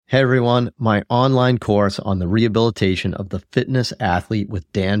Hey everyone, my online course on the rehabilitation of the fitness athlete with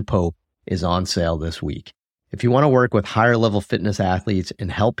Dan Pope is on sale this week. If you want to work with higher level fitness athletes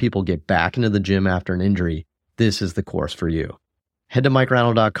and help people get back into the gym after an injury, this is the course for you. Head to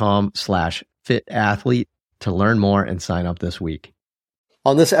MikeReinold.com/fitathlete to learn more and sign up this week.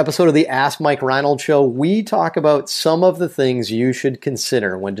 On this episode of the Ask Mike Reinold Show, we talk about some of the things you should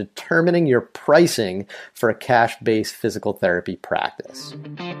consider when determining your pricing for a cash-based physical therapy practice.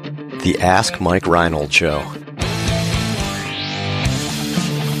 The Ask Mike Reinold Show.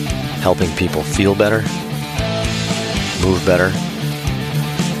 Helping people feel better, move better,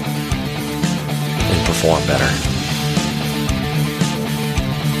 and perform better.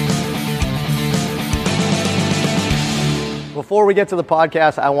 Before we get to the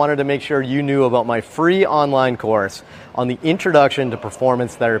podcast, I wanted to make sure you knew about my free online course on the Introduction to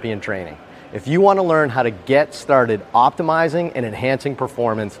Performance Therapy and Training. If you want to learn how to get started optimizing and enhancing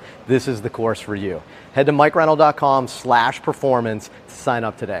performance, this is the course for you. Head to MikeReinold.com/performance to sign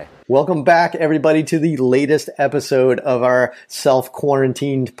up today. Welcome back, everybody, to the latest episode of our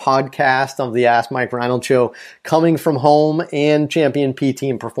self-quarantined podcast of the Ask Mike Reinold Show, coming from home and Champion PT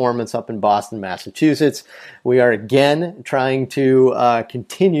and Performance up in Boston, Massachusetts. We are again trying to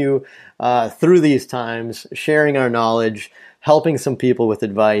continue through these times, sharing our knowledge, helping some people with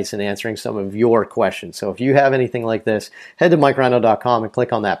advice, and answering some of your questions. So if you have anything like this, head to MikeReinold.com and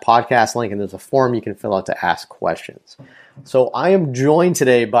click on that podcast link, and there's a form you can fill out to ask questions. So I am joined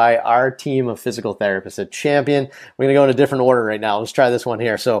today by our team of physical therapists at Champion. We're going to go in a different order right now. Let's try this one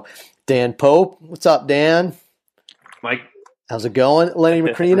here. So Dan Pope, what's up, Dan? Mike. How's it going? Lenny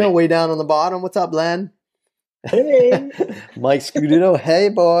Macrino, way down on the bottom. What's up, Len? Hey. Mike Scuduto, hey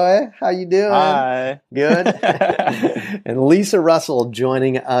boy, how you doing? Hi. Good. And Lisa Russell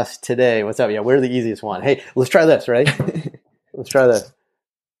joining us today. What's up? Yeah, we're the easiest one. Hey, let's try this, right? Let's try this.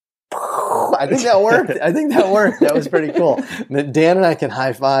 I think that worked. That was pretty cool. Dan and I can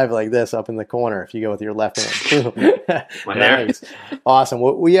high five like this up in the corner if you go with your left hand. Nice. Awesome.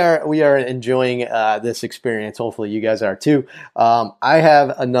 Well, we are enjoying this experience. Hopefully you guys are too. I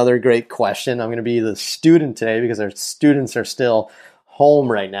have another great question. I'm going to be the student today because our students are still home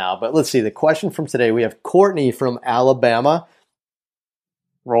right now. But let's see. The question from today, we have Courtney from Alabama.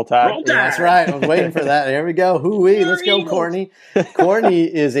 Roll Tide. That's right. I was waiting for that. There we go. Hoo-wee. Let's go, Courtney. Courtney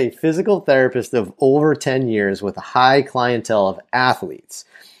is a physical therapist of over 10 years with a high clientele of athletes.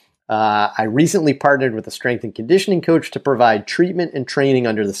 I recently partnered with a strength and conditioning coach to provide treatment and training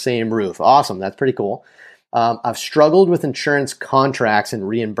under the same roof. Awesome. That's pretty cool. I've struggled with insurance contracts and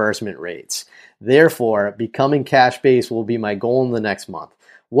reimbursement rates. Therefore, becoming cash-based will be my goal in the next month.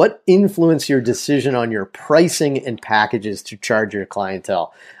 What influenced your decision on your pricing and packages to charge your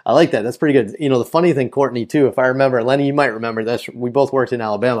clientele? I like that. That's pretty good. You know, the funny thing, Courtney, too, if I remember, Lenny, you might remember this. We both worked in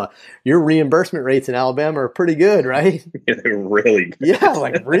Alabama. Your reimbursement rates in Alabama are pretty good, right? Yeah, they're really good. Yeah,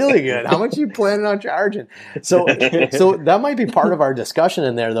 like really good. How much are you planning on charging? So that might be part of our discussion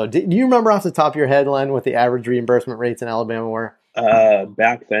in there, though. Do you remember off the top of your head, Len, what the average reimbursement rates in Alabama were?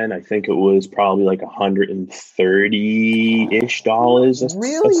 Back then, I think it was probably like $130-ish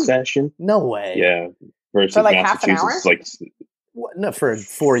Really? a session. No way. Yeah. Versus For like half an hour? Massachusetts, like What? No, for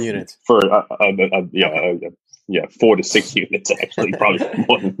 4 units. for 4 to 6 units actually, probably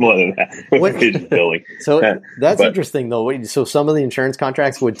more than that. What- With billing. So that's But- interesting, though. Wait, so some of the insurance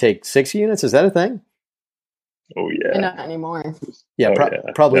contracts would take 6 units. Is that a thing? Oh yeah. Not anymore. Yeah, Oh,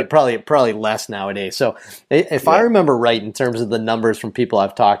 yeah. probably less nowadays. So if I remember right, in terms of the numbers from people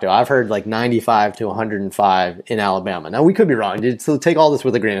I've talked to, I've heard like 95 to 105 in Alabama. Now we could be wrong, so take all this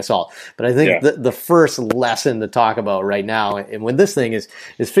with a grain of salt. But I think the first lesson to talk about right now, and when this thing is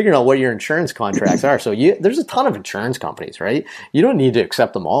figuring out what your insurance contracts are. So there's a ton of insurance companies, right? You don't need to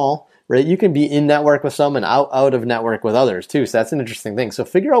accept them all. Right? You can be in network with some and out of network with others too. So that's an interesting thing. So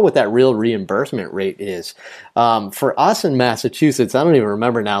figure out what that real reimbursement rate is. For us in Massachusetts, I don't even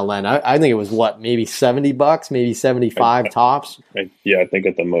remember now, Len. I think it was maybe $70, maybe 75 tops. I think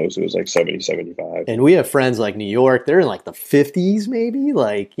at the most it was like 70, 75. And we have friends like New York, they're in like the 50s maybe,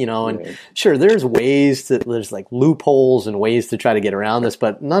 and sure, there's like loopholes and ways to try to get around this,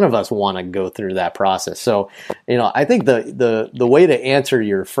 but none of us want to go through that process. So, I think the way to answer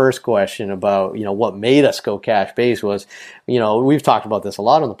your first question about, what made us go cash based was, we've talked about this a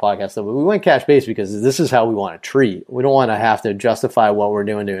lot on the podcast, but we went cash based because this is how we want to treat. We don't want to have to justify what we're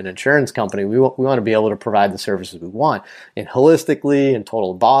doing to an insurance company. We want to be able to provide the services we want, and holistically and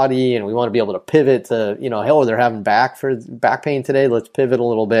total body, and we want to be able to pivot to, hell, they're having back pain today, let's pivot a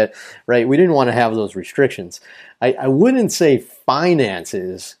little bit, right? We didn't want to have those restrictions. I wouldn't say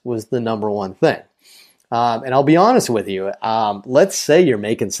finances was the number one thing. And I'll be honest with you. Let's say you're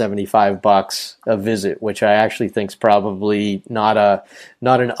making $75 a visit, which I actually think is probably not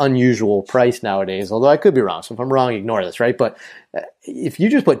an unusual price nowadays. Although I could be wrong. So if I'm wrong, ignore this, right? But if you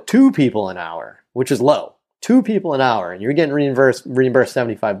just put 2 people an hour, which is low, 2 people an hour, and you're getting reimbursed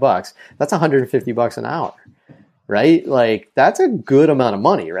 $75, that's $150 an hour. Right? Like that's a good amount of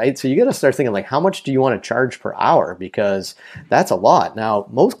money, right? So you got to start thinking like, how much do you want to charge per hour? Because that's a lot. Now,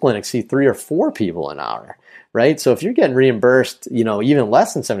 most clinics see 3 or 4 people an hour, right? So if you're getting reimbursed, even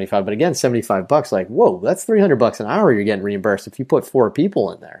less than 75, but again, $75, like, whoa, that's $300 an hour you're getting reimbursed if you put 4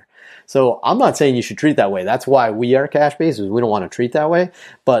 people in there. So I'm not saying you should treat that way. That's why we are cash-based, is we don't want to treat that way.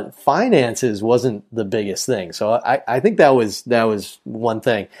 But finances wasn't the biggest thing. So I think that was one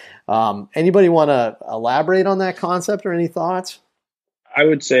thing. Anybody want to elaborate on that concept or any thoughts? I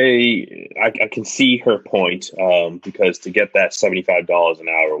would say I can see her point, because to get that $75 an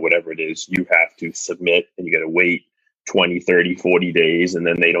hour, whatever it is, you have to submit and you got to wait 20, 30, 40 days. And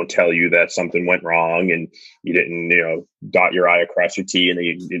then they don't tell you that something went wrong and you didn't, dot your I across your T. And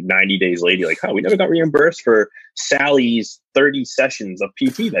then 90 days later, you're like, we never got reimbursed for Sally's 30 sessions of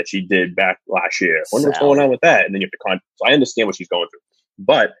PT that she did back last year. I wonder what's going on with that. And then you have to so I understand what she's going through.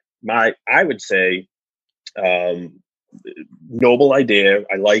 But I would say, noble idea.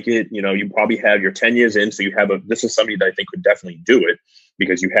 I like it. You probably have your 10 years in. So you have this is somebody that I think could definitely do it,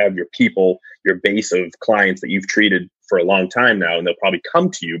 because you have your people, your base of clients that you've treated for a long time now, and they'll probably come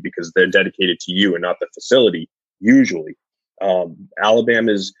to you because they're dedicated to you and not the facility. Usually,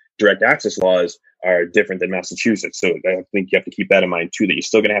 Alabama's direct access laws are different than Massachusetts. So I think you have to keep that in mind too, that you're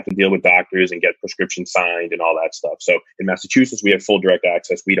still going to have to deal with doctors and get prescriptions signed and all that stuff. So in Massachusetts, we have full direct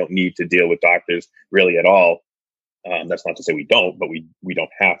access. We don't need to deal with doctors really at all. That's not to say we don't, but we don't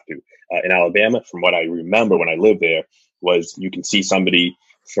have to. In Alabama, from what I remember when I lived there, was you can see somebody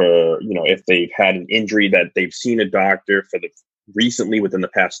for, if they've had an injury that they've seen a doctor for recently within the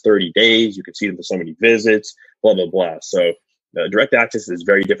past 30 days, you can see them for so many visits, blah, blah, blah. So direct access is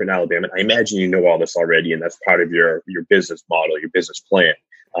very different in Alabama. I imagine you know all this already, and that's part of your business model, your business plan.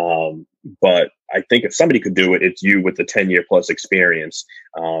 But I think if somebody could do it, it's you with the 10-year plus experience,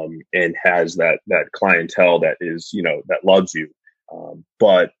 and has that clientele that is, that loves you.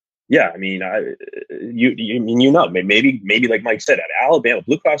 But yeah, I mean, maybe like Mike said, at Alabama,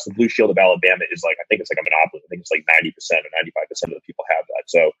 Blue Cross and Blue Shield of Alabama is like, I think it's like a monopoly. I think it's like 90% or 95% of the people have that.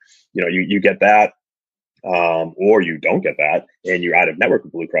 So, you get that. Or you don't get that, and you're out of network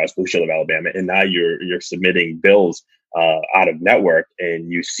with Blue Cross Blue Shield of Alabama, and now you're submitting bills out of network, and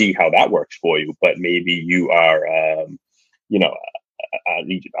you see how that works for you. But maybe you are, I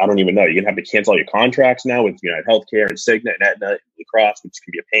don't even know. You're gonna have to cancel all your contracts now with United Healthcare and Cigna and Aetna and Blue Cross, which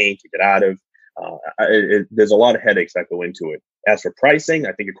can be a pain to get out of. There's a lot of headaches that go into it. As for pricing,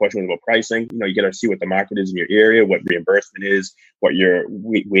 I think your question was about pricing. You got to see what the market is in your area, what reimbursement is, where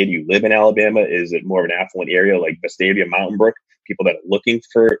do you live in Alabama? Is it more of an affluent area like Vestavia, Mountain Brook, people that are looking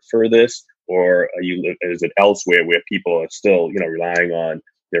for this, or is it elsewhere where people are still, relying on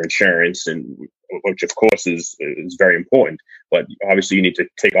their insurance, and which of course is very important. But obviously you need to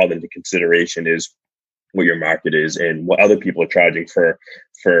take all that into consideration, is what your market is and what other people are charging for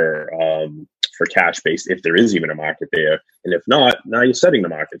cash based, if there is even a market there. And if not, now you're setting the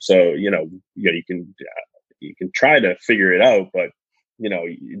market. So, you can try to figure it out, but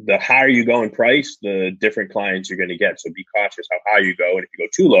the higher you go in price, the different clients you're going to get. So be cautious how high you go. And if you go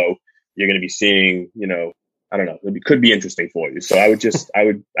too low, you're going to be seeing, I don't know, it could be interesting for you. So I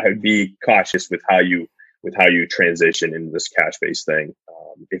would be cautious with how you transition into this cash based thing,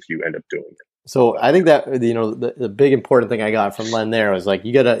 if you end up doing it. So I think that, the big important thing I got from Len there was like,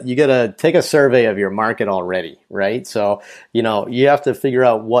 you gotta take a survey of your market already, right? So, you have to figure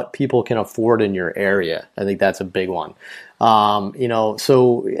out what people can afford in your area. I think that's a big one.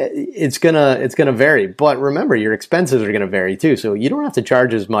 So it's gonna vary, but remember your expenses are gonna vary too. So you don't have to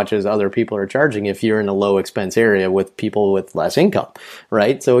charge as much as other people are charging if you're in a low expense area with people with less income,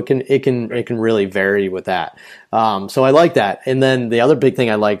 right? So it can really vary with that. So I like that. And then the other big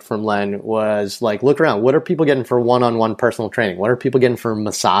thing I liked from Len was like, look around. What are people getting for one-on-one personal training? What are people getting for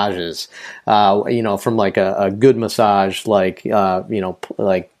massages? From like a good massage, like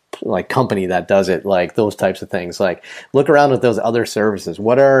company that does it, like those types of things. Like look around at those other services.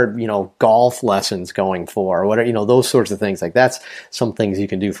 What are, golf lessons going for? What are, those sorts of things. Like that's some things you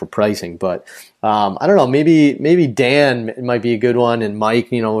can do for pricing. But I don't know, maybe Dan might be a good one. And Mike,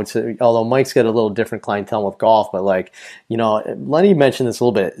 although Mike's got a little different clientele with golf, but like, Lenny mentioned this a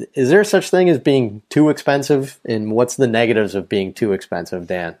little bit. Is there such thing as being too expensive? And what's the negatives of being too expensive,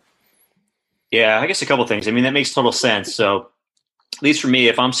 Dan? Yeah, I guess a couple things. I mean, that makes total sense. So at least for me,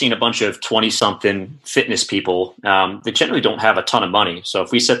 if I'm seeing a bunch of 20-something fitness people, they generally don't have a ton of money. So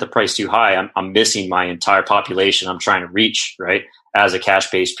if we set the price too high, I'm missing my entire population I'm trying to reach, right, as a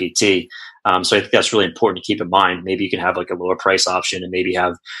cash-based PT. So I think that's really important to keep in mind. Maybe you can have like a lower price option and maybe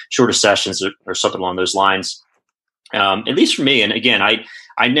have shorter sessions or something along those lines. At least for me, and again,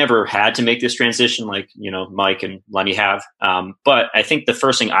 I never had to make this transition like, Mike and Lenny have. But I think the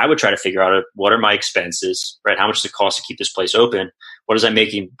first thing I would try to figure out are what are my expenses, right? How much does it cost to keep this place open? What was I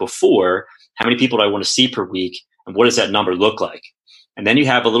making before? How many people do I want to see per week? And what does that number look like? And then you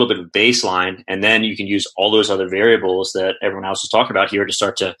have a little bit of baseline, and then you can use all those other variables that everyone else is talking about here to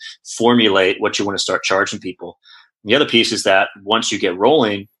start to formulate what you want to start charging people. And the other piece is that once you get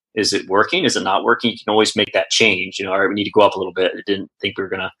rolling, is it working? Is it not working? You can always make that change. All right, we need to go up a little bit. I didn't think we were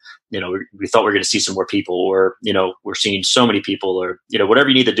going to, we thought we were going to see some more people, or, we're seeing so many people, or, whatever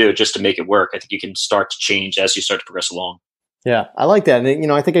you need to do just to make it work. I think you can start to change as you start to progress along. Yeah, I like that.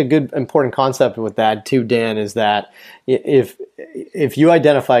 And, I think a good important concept with that too, Dan, is that if you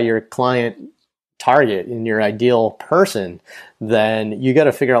identify your client target and your ideal person, then you got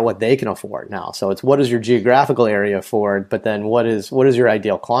to figure out what they can afford now. So it's what does your geographical area afford, but then what is your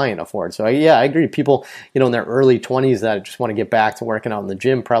ideal client afford? So I agree. People, in their early 20s that just want to get back to working out in the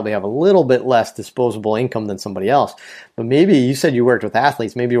gym probably have a little bit less disposable income than somebody else. But maybe you said you worked with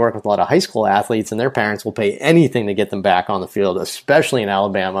athletes. Maybe you work with a lot of high school athletes, and their parents will pay anything to get them back on the field, especially in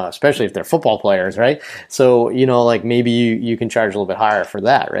Alabama, especially if they're football players, right? So, like maybe you can charge a little bit higher for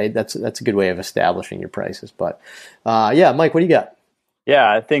that, right? That's a good way of establishing your prices. But Mike, what do you got?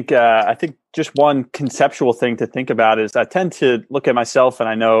 Yeah, I think just one conceptual thing to think about is I tend to look at myself, and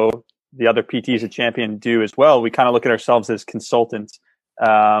I know the other PTs at Champion do as well. We kind of look at ourselves as consultants.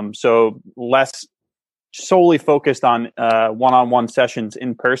 So less solely focused on one-on-one sessions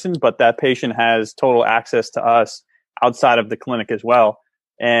in person, but that patient has total access to us outside of the clinic as well.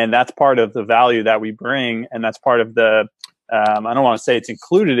 And that's part of the value that we bring. And that's part of the, I don't want to say it's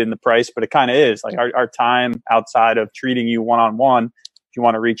included in the price, but it kind of is. Like our time outside of treating you one-on-one, if you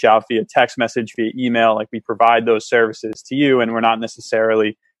want to reach out via text message, via email, like we provide those services to you, and we're not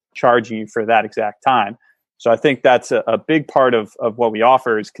necessarily charging you for that exact time. So I think that's a big part of what we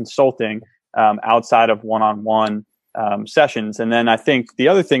offer is consulting outside of one-on-one sessions. And then I think the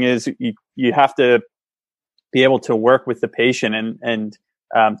other thing is you have to be able to work with the patient and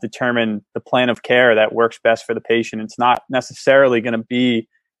determine the plan of care that works best for the patient. It's not necessarily going to be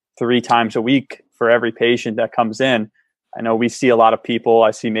 3 times a week for every patient that comes in. I know we see a lot of people.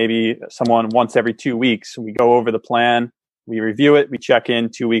 I see maybe someone once every 2 weeks. We go over the plan, we review it, we check in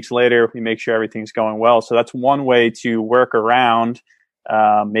 2 weeks later, we make sure everything's going well. So that's one way to work around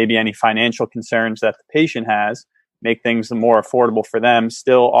maybe any financial concerns that the patient has, make things more affordable for them,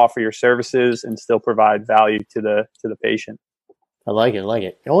 still offer your services, and still provide value to the patient. I like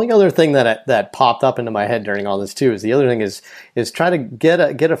it. The only other thing that popped up into my head during all this too is the other thing is try to get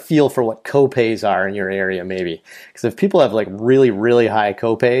a feel for what copays are in your area, maybe. Because if people have like really, really high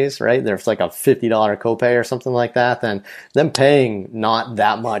copays, right? There's like a $50 copay or something like that, then them paying not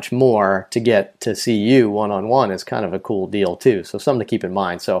that much more to get to see you one-on-one is kind of a cool deal too. So something to keep in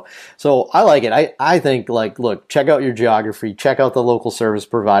mind. So I like it. I think like, look, check out your geography, check out the local service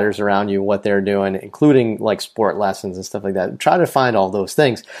providers around you, what they're doing, including like sport lessons and stuff like that. Try to find all those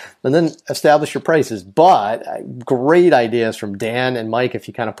things and then establish your prices. But great ideas from Dan and Mike, if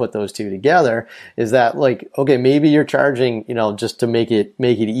you kind of put those two together, is that like, okay, maybe you're charging, just to make it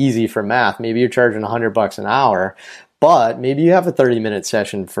easy for math, maybe you're charging $100 an hour, but maybe you have a 30-minute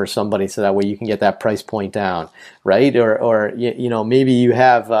session for somebody so that way you can get that price point down, right? Or maybe you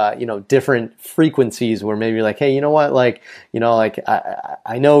have, different frequencies where maybe you're like, hey, you know what?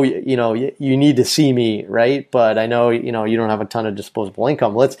 I know, you need to see me, right? But I know, you don't have a ton of disposable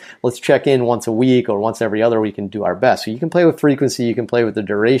income. Let's check in once a week or once every other week and do our best. So you can play with frequency. You can play with the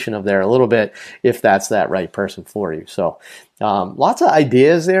duration of there a little bit if that's that right person for you. So, lots of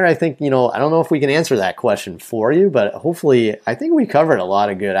ideas there. I think, I don't know if we can answer that question for you, but hopefully I think we covered a lot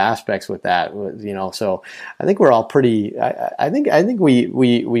of good aspects with that, so I think we're all pretty, I think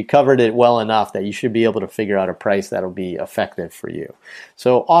we covered it well enough that you should be able to figure out a price that'll be effective for you.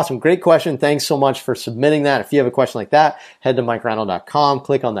 So awesome. Great question. Thanks so much for submitting that. If you have a question like that, head to MikeReinold.com,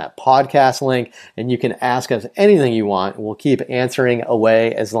 click on that podcast link, and you can ask us anything you want. We'll keep answering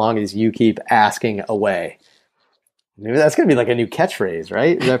away as long as you keep asking away. Maybe that's going to be like a new catchphrase,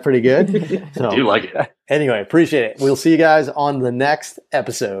 right? Is that pretty good? So, I do like it. Anyway, appreciate it. We'll see you guys on the next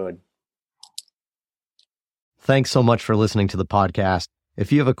episode. Thanks so much for listening to the podcast.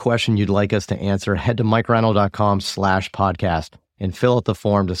 If you have a question you'd like us to answer, head to MikeReinold.com/podcast and fill out the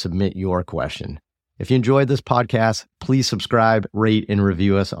form to submit your question. If you enjoyed this podcast, please subscribe, rate, and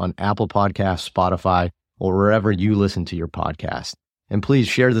review us on Apple Podcasts, Spotify, or wherever you listen to your podcast. And please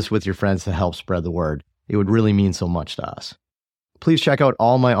share this with your friends to help spread the word. It would really mean so much to us. Please check out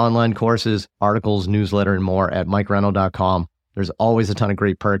all my online courses, articles, newsletter, and more at MikeReinold.com. There's always a ton of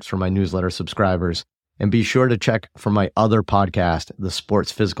great perks for my newsletter subscribers. And be sure to check for my other podcast, the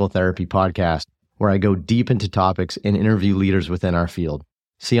Sports Physical Therapy Podcast, where I go deep into topics and interview leaders within our field.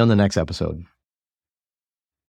 See you on the next episode.